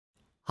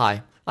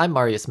Hi, I'm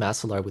Marius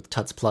Masselar with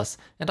Tuts Plus,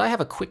 and I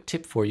have a quick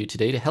tip for you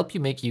today to help you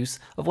make use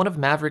of one of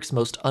Mavericks'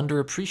 most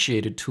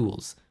underappreciated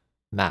tools,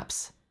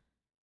 maps.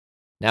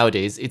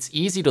 Nowadays, it's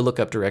easy to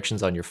look up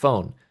directions on your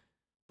phone,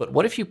 but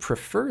what if you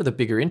prefer the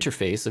bigger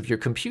interface of your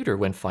computer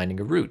when finding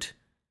a route?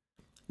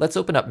 Let's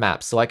open up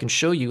Maps so I can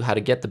show you how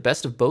to get the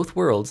best of both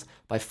worlds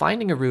by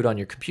finding a route on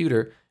your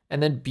computer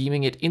and then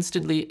beaming it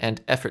instantly and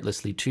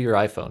effortlessly to your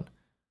iPhone.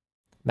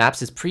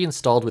 Maps is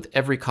pre-installed with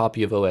every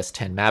copy of OS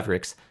X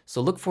Mavericks,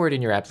 so look for it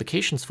in your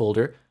Applications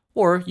folder,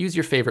 or use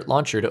your favorite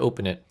launcher to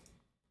open it.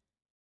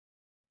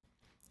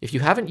 If you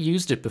haven't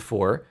used it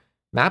before,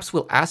 Maps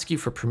will ask you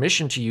for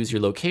permission to use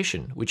your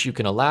location, which you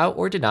can allow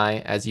or deny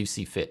as you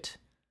see fit.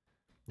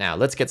 Now,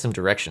 let's get some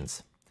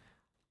directions.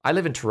 I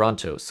live in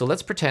Toronto, so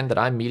let's pretend that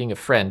I'm meeting a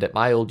friend at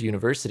my old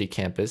university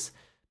campus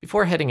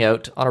before heading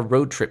out on a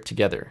road trip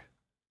together.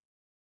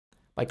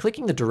 By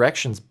clicking the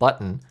Directions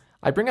button,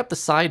 I bring up the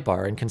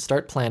sidebar and can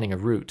start planning a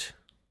route.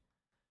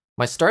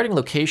 My starting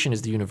location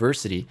is the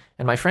university,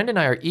 and my friend and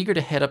I are eager to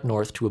head up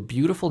north to a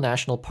beautiful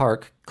national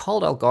park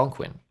called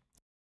Algonquin.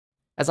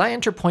 As I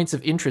enter points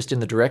of interest in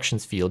the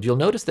directions field, you'll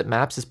notice that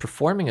Maps is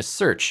performing a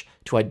search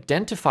to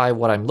identify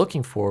what I'm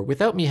looking for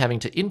without me having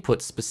to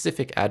input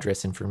specific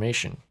address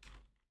information.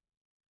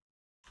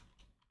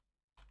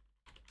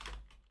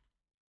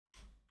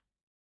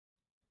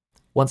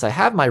 Once I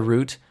have my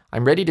route,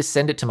 I'm ready to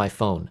send it to my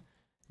phone.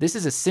 This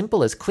is as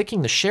simple as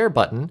clicking the Share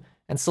button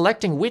and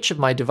selecting which of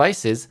my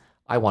devices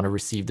I want to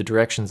receive the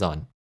directions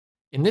on.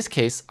 In this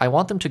case, I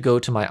want them to go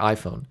to my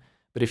iPhone,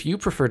 but if you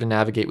prefer to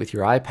navigate with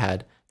your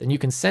iPad, then you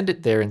can send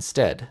it there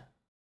instead.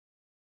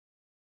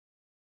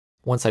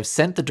 Once I've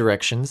sent the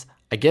directions,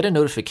 I get a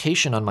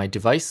notification on my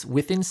device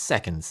within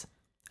seconds,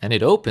 and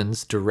it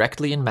opens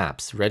directly in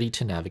Maps, ready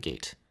to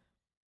navigate.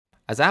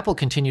 As Apple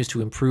continues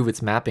to improve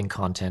its mapping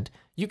content,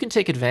 you can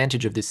take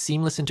advantage of this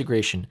seamless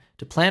integration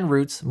to plan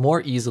routes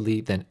more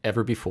easily than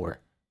ever before.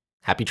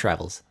 Happy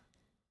travels!